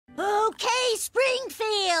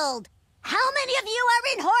world. How many of you are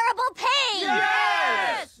in horrible pain?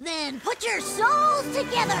 Yes! Then put your souls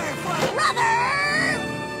together for Brother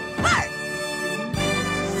Bart!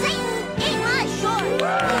 Satan ate my short!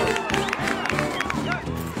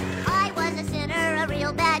 I was a sinner, a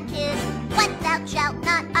real bad kid. What thou shalt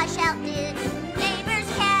not, I shall did. Neighbor's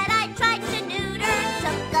cat I tried to neuter.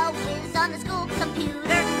 Took a whiz on the school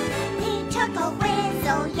computer. He took a whiz,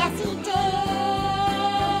 oh yes he did.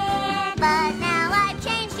 But now I've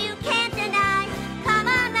changed, you can't deny. Come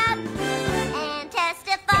on up and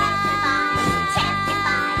testify.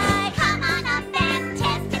 Testify. Come on up and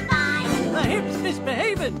testify. The hip's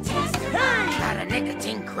misbehaving. Testify. Got a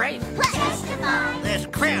nicotine craving. Testify. There's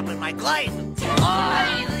cramp in my glazing.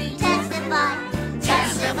 Testify.